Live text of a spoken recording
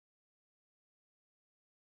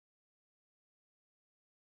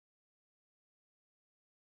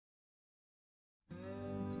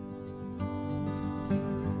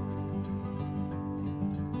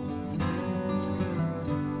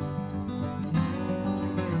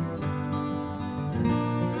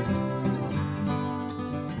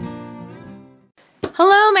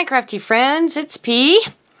my crafty friends, it's P.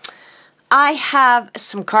 I have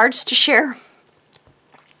some cards to share.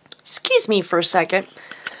 Excuse me for a second.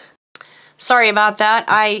 Sorry about that.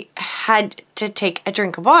 I had to take a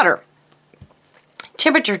drink of water.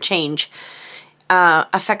 Temperature change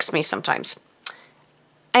affects me sometimes.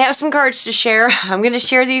 I have some cards to share. I'm going to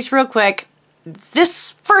share these real quick.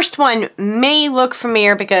 This first one may look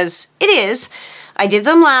familiar because it is. I did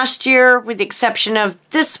them last year with the exception of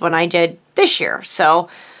this one I did this year. So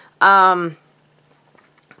I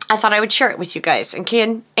thought I would share it with you guys in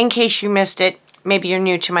case you missed it. Maybe you're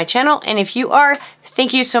new to my channel, and if you are,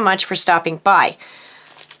 thank you so much for stopping by.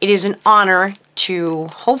 It is an honor to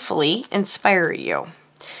hopefully inspire you.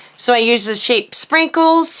 So I use the shape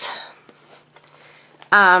sprinkles.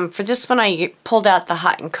 For this one I pulled out the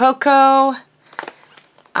hot and cocoa.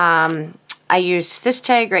 I used this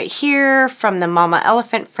tag right here from the Mama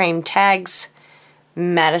Elephant Frame Tags,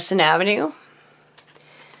 Madison Avenue.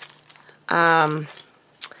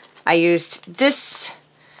 I used this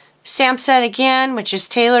stamp set again, which is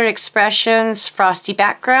Tailored Expressions Frosty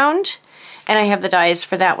Background, and I have the dies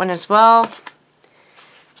for that one as well.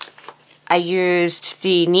 I used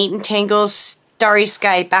the Neat and Tangles Starry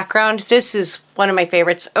Sky background. This is one of my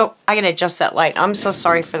favorites. Oh, I gotta adjust that light. I'm so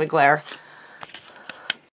sorry for the glare.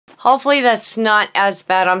 Hopefully that's not as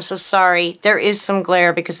bad. I'm so sorry. There is some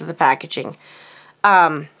glare because of the packaging.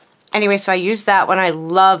 Anyway, so I used that one. I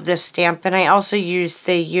love this stamp, and I also used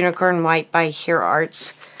the Unicorn White by Hero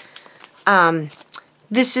Arts.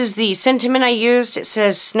 This is the sentiment I used. It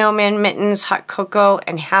says Snowman, Mittens, Hot Cocoa,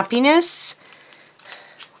 and Happiness.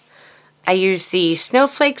 I used the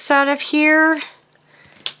snowflakes out of here,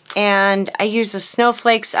 and I used the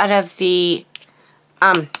snowflakes out of the,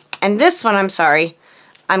 and this one, I'm sorry,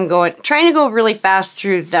 I'm trying to go really fast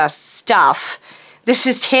through the stuff. This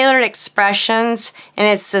is Tailored Expressions, and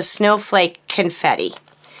it's the Snowflake Confetti.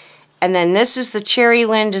 And then this is the Cherry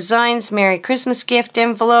Lynn Designs Merry Christmas Gift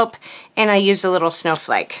Envelope, and I use a little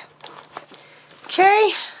snowflake.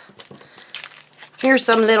 Okay, here's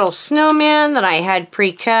some little snowman that I had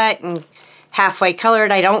pre-cut and halfway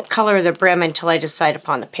colored. I don't color the brim until I decide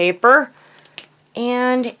upon the paper.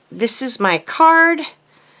 And this is my card.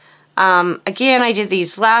 Again, I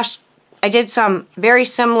did some very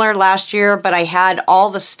similar last year, but I had all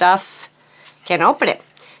the stuff, can't open it.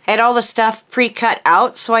 I had all the stuff pre-cut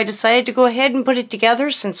out, so I decided to go ahead and put it together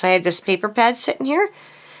since I had this paper pad sitting here.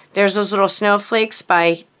 There's those little snowflakes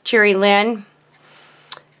by Cherry Lynn.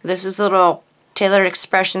 This is the little Tailored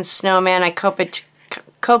Expressions Snowman. I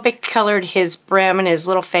Copic colored his brim and his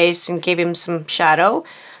little face and gave him some shadow.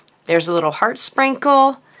 There's a little heart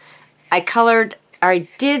sprinkle. I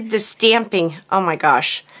did the stamping, oh my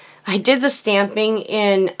gosh. I did the stamping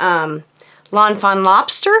in Lawn Fawn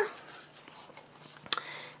Lobster.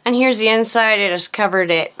 And here's the inside. I just covered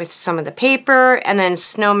it with some of the paper. And then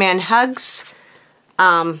Snowman Hugs.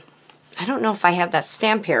 I don't know if I have that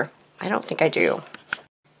stamp here. I don't think I do.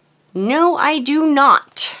 No, I do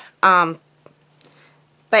not.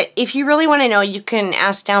 But if you really want to know, you can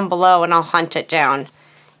ask down below and I'll hunt it down.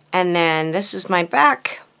 And then this is my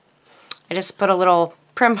back. I just put a little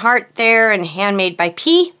prim heart there and handmade by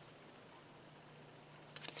P.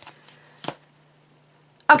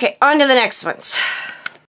 Okay, on to the next ones.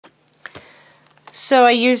 So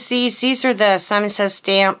I use these. These are the Simon Says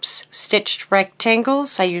Stamps stitched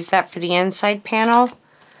rectangles. I use that for the inside panel.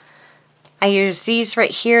 I use these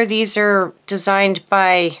right here. These are designed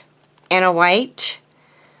by Anna White.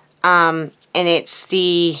 And it's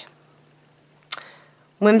the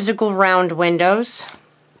Whimsical Round Windows.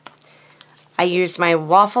 I used my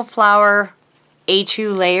Waffle Flower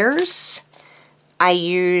A2 layers. I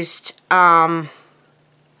used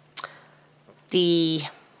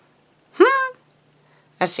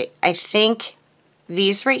let's see, I think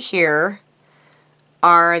these right here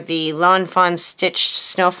are the Lawn Fawn Stitched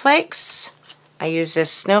Snowflakes. I use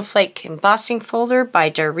this Snowflake embossing folder by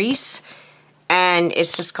Doris, and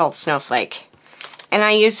it's just called Snowflake. And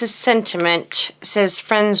I use this sentiment. It says,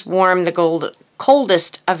 Friends Warm the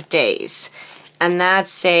Coldest of Days. And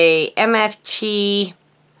that's a MFT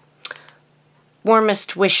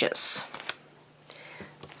Warmest Wishes.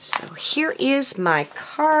 So here is my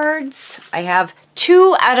cards. I have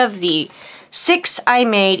 2 out of the 6 I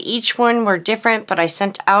made. Each one were different, but I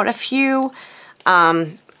sent out a few.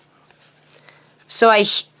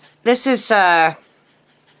 This is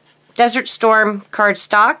Desert Storm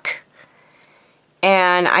cardstock,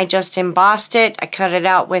 and I just embossed it. I cut it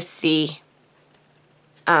out with the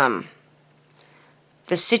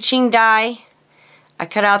stitching die. I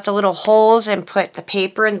cut out the little holes and put the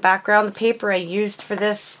paper in the background. The paper I used for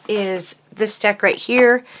this is this deck right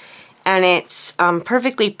here, and it's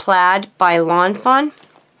Perfectly Plaid by Lawn Fawn.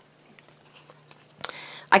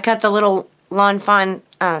 I cut the little Lawn Fawn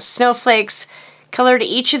snowflakes, colored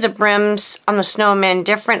each of the brims on the snowman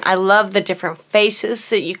different. I love the different faces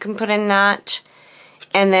that you can put in that.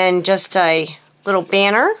 And then just a little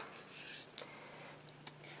banner.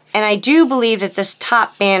 And I do believe that this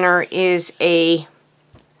top banner is a...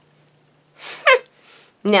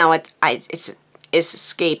 now it's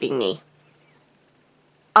escaping me.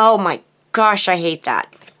 Oh my gosh, I hate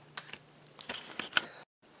that.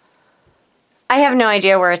 I have no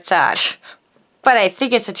idea where it's at, but I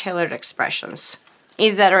think it's a Tailored Expressions.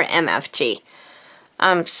 Either that or MFT.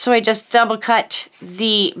 So I just double cut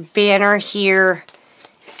the banner here,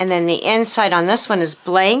 and then the inside on this one is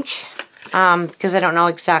blank, because I don't know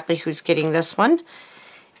exactly who's getting this one.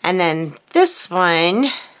 And then this one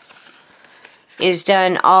is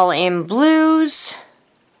done all in blues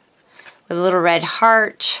with a little red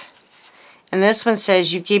heart. And this one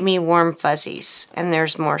says, "You give me warm fuzzies." And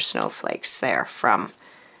there's more snowflakes there from,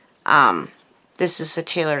 this is a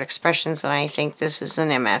Tailored Expressions, and I think this is an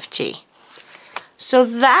MFT. So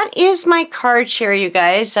that is my card share, you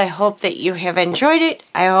guys. I hope that you have enjoyed it.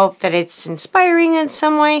 I hope that it's inspiring in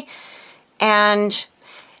some way. And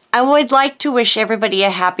I would like to wish everybody a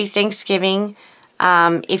happy Thanksgiving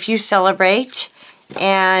if you celebrate.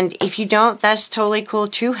 And if you don't, that's totally cool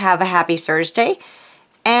too. Have a happy Thursday.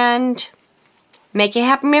 And make a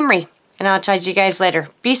happy memory. And I'll talk to you guys later.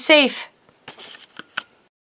 Be safe.